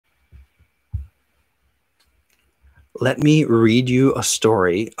Let me read you a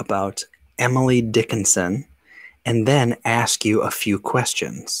story about Emily Dickinson and then ask you a few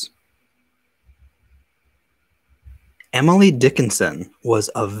questions. Emily Dickinson was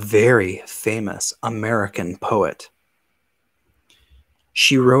a very famous American poet.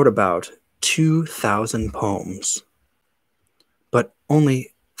 She wrote about 2,000 poems, but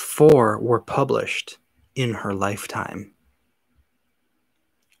only 4 were published in her lifetime.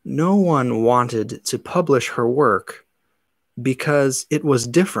 No one wanted to publish her work because it was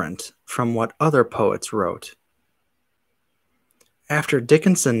different from what other poets wrote. After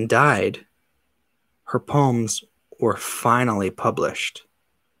Dickinson died, her poems were finally published.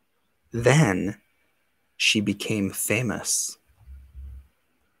 Then she became famous.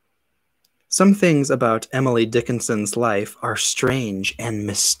 Some things about Emily Dickinson's life are strange and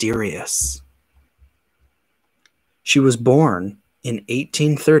mysterious. She was born in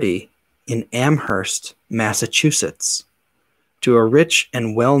 1830 in Amherst, Massachusetts, to a rich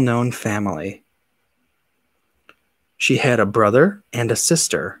and well-known family. She had a brother and a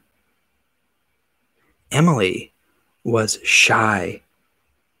sister. Emily was shy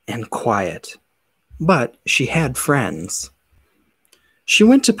and quiet, but she had friends. She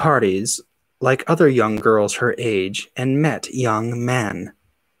went to parties like other young girls her age and met young men.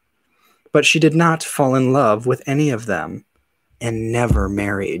 But she did not fall in love with any of them and never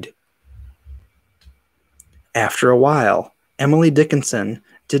married. After a while, Emily Dickinson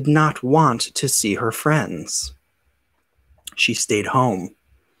did not want to see her friends. She stayed home.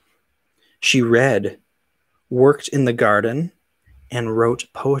 She read, worked in the garden, and wrote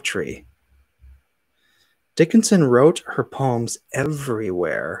poetry. Dickinson wrote her poems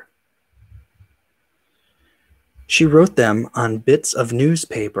everywhere. She wrote them on bits of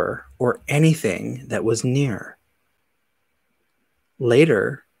newspaper or anything that was near.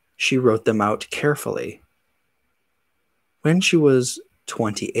 Later, she wrote them out carefully. When she was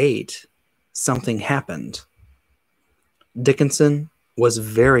 28, something happened. Dickinson was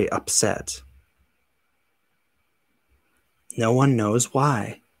very upset. No one knows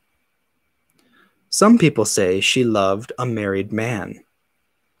why. Some people say she loved a married man.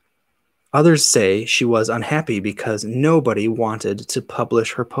 Others say she was unhappy because nobody wanted to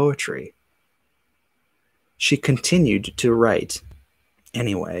publish her poetry. She continued to write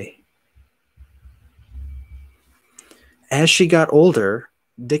anyway. As she got older,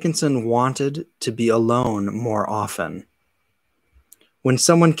 Dickinson wanted to be alone more often. When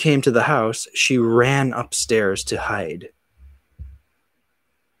someone came to the house, she ran upstairs to hide.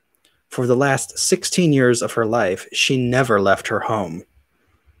 For the last 16 years of her life, she never left her home.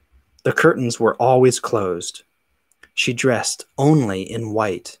 The curtains were always closed. She dressed only in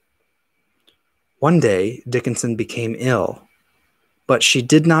white. One day, Dickinson became ill, but she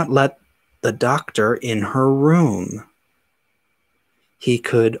did not let the doctor in her room. He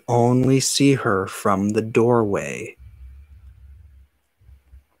could only see her from the doorway.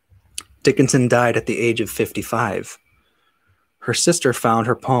 Dickinson died at the age of 55. Her sister found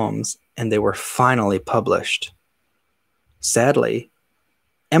her poems, and they were finally published. Sadly,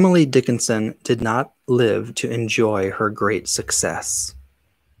 Emily Dickinson did not live to enjoy her great success.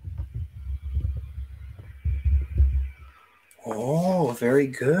 Oh, very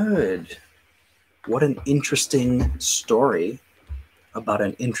good. What an interesting story about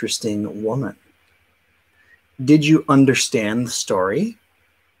an interesting woman. Did you understand the story?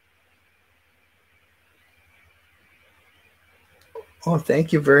 Oh,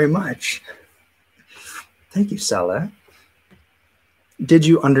 thank you very much. Thank you, Salah. Did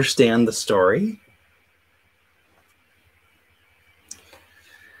you understand the story?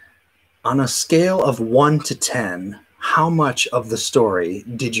 On a scale of 1 to 10, how much of the story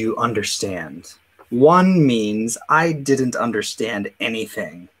did you understand? 1 means I didn't understand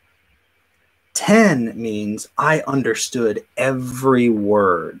anything. 10 means I understood every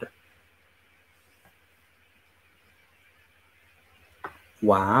word.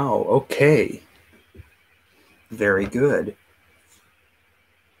 Wow, okay. Very good.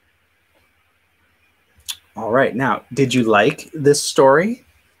 All right, now, did you like this story?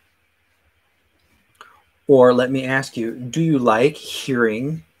 Or let me ask you, do you like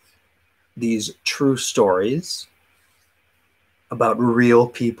hearing these true stories about real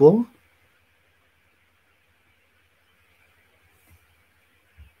people?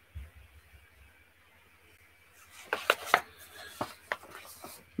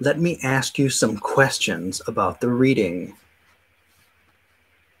 Let me ask you some questions about the reading.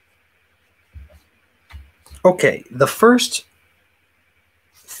 Okay, the first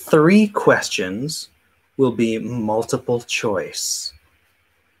 3 questions will be multiple choice.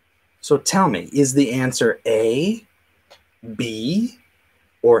 So tell me, is the answer A, B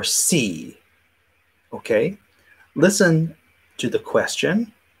or C? Okay, listen to the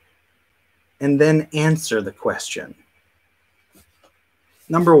question and then answer the question.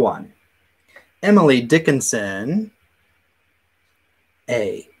 Number 1, Emily Dickinson,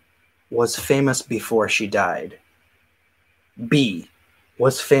 A, was famous before she died. B,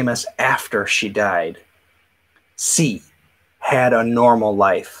 was famous after she died. C, had a normal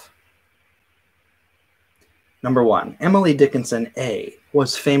life. Number 1, Emily Dickinson, A,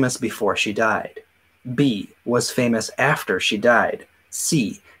 was famous before she died. B, was famous after she died.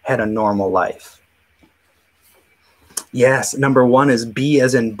 C, had a normal life. Yes, number 1 is B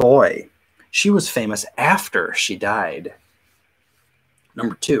as in boy. She was famous after she died.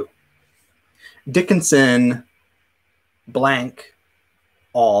 Number 2, Dickinson blank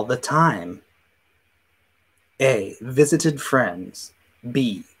all the time. A, visited friends.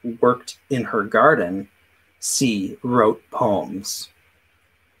 B, worked in her garden. C, wrote poems.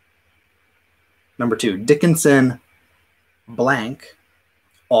 Number 2, Dickinson blank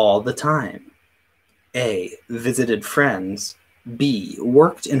all the time. A, visited friends. B,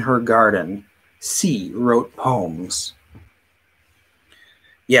 worked in her garden. C, wrote poems.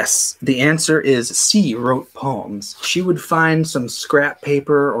 Yes, the answer is C, wrote poems. She would find some scrap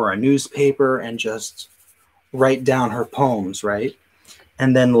paper or a newspaper and just write down her poems, right?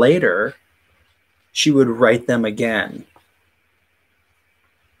 And then later, she would write them again.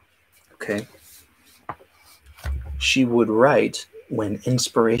 Okay. She would write when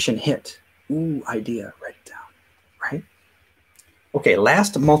inspiration hit. Ooh, idea, write it down, right? Okay,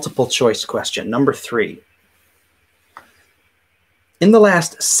 last multiple choice question, number 3. In the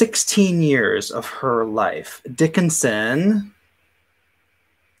last 16 years of her life, Dickinson,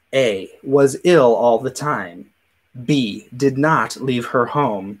 A, was ill all the time. B, did not leave her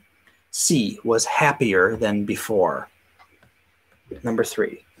home. C, was happier than before. Number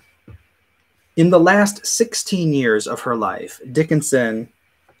 3. In the last 16 years of her life, Dickinson,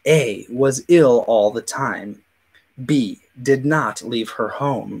 A, was ill all the time. B, did not leave her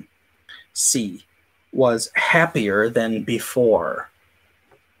home. C, was happier than before.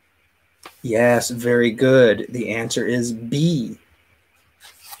 Yes, very good. The answer is B.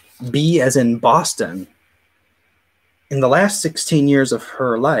 B as in Boston. In the last 16 years of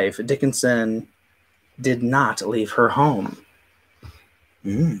her life, Dickinson did not leave her home.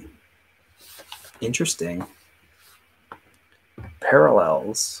 Interesting.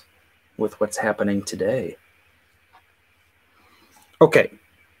 Parallels with what's happening today. Okay,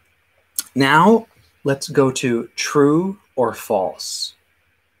 now let's go to true or false.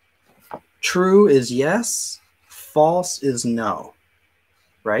 True is yes, false is no,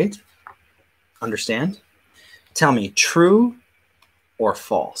 right? Understand? Tell me, true or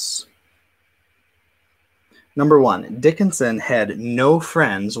false? Number 1, Dickinson had no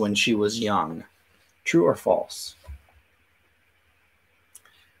friends when she was young. True or false?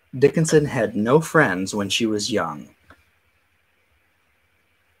 Dickinson had no friends when she was young.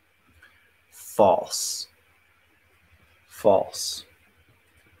 False. False.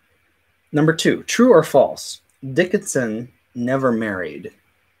 Number 2, true or false? Dickinson never married.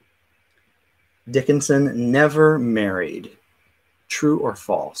 Dickinson never married. True or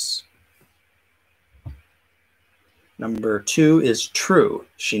false? Number 2 is true.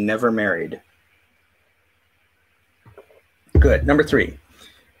 She never married. Good. Number 3,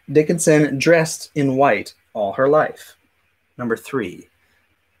 Dickinson dressed in white all her life. Number 3,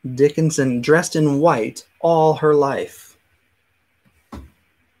 Dickinson dressed in white all her life.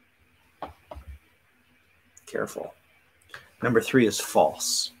 Careful. Number 3 is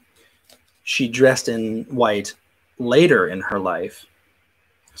false. She dressed in white later in her life.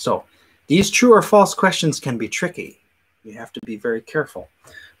 So these true or false questions can be tricky. You have to be very careful.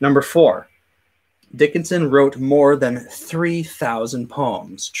 Number 4, Dickinson wrote more than 3,000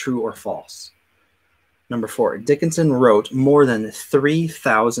 poems. True or false? Number 4, Dickinson wrote more than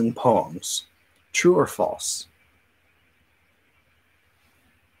 3,000 poems. True or false?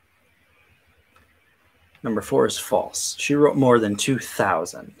 Number 4 is false. She wrote more than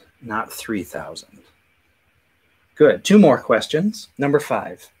 2,000, not 3,000. Good. 2 more questions. Number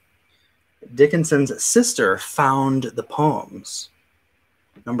 5, Dickinson's sister found the poems.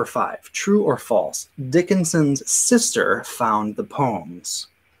 Number 5, true or false? Dickinson's sister found the poems.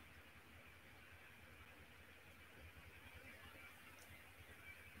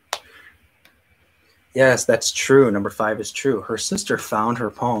 Yes, that's true. Number 5 is true. Her sister found her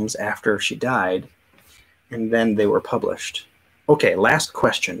poems after she died, and then they were published. Okay, last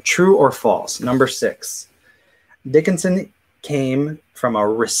question. True or false? Number 6, Dickinson came from a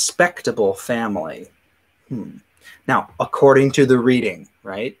respectable family. Now, according to the reading,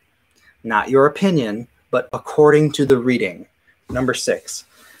 right? Not your opinion, but according to the reading. Number 6,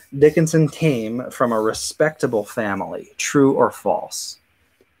 Dickinson came from a respectable family. True or false?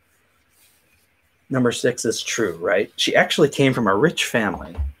 Number 6 is true, right? She actually came from a rich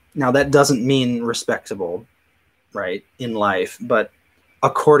family. Now, that doesn't mean respectable, right, in life, but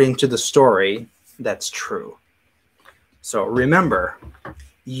according to the story, that's true. So remember,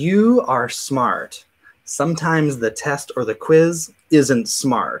 you are smart. Sometimes the test or the quiz isn't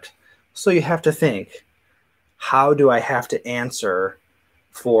smart. So you have to think, how do I have to answer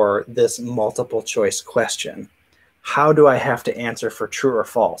for this multiple choice question? How do I have to answer for true or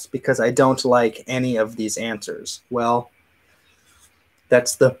false? Because I don't like any of these answers. Well,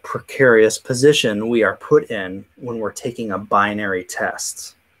 that's the precarious position we are put in when we're taking a binary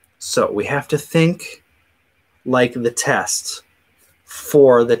test. So we have to think like the test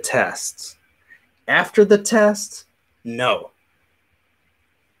for the test. After the test, no.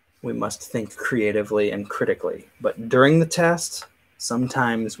 We must think creatively and critically. But during the test,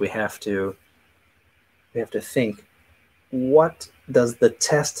 sometimes we have to think, what does the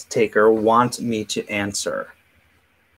test taker want me to answer?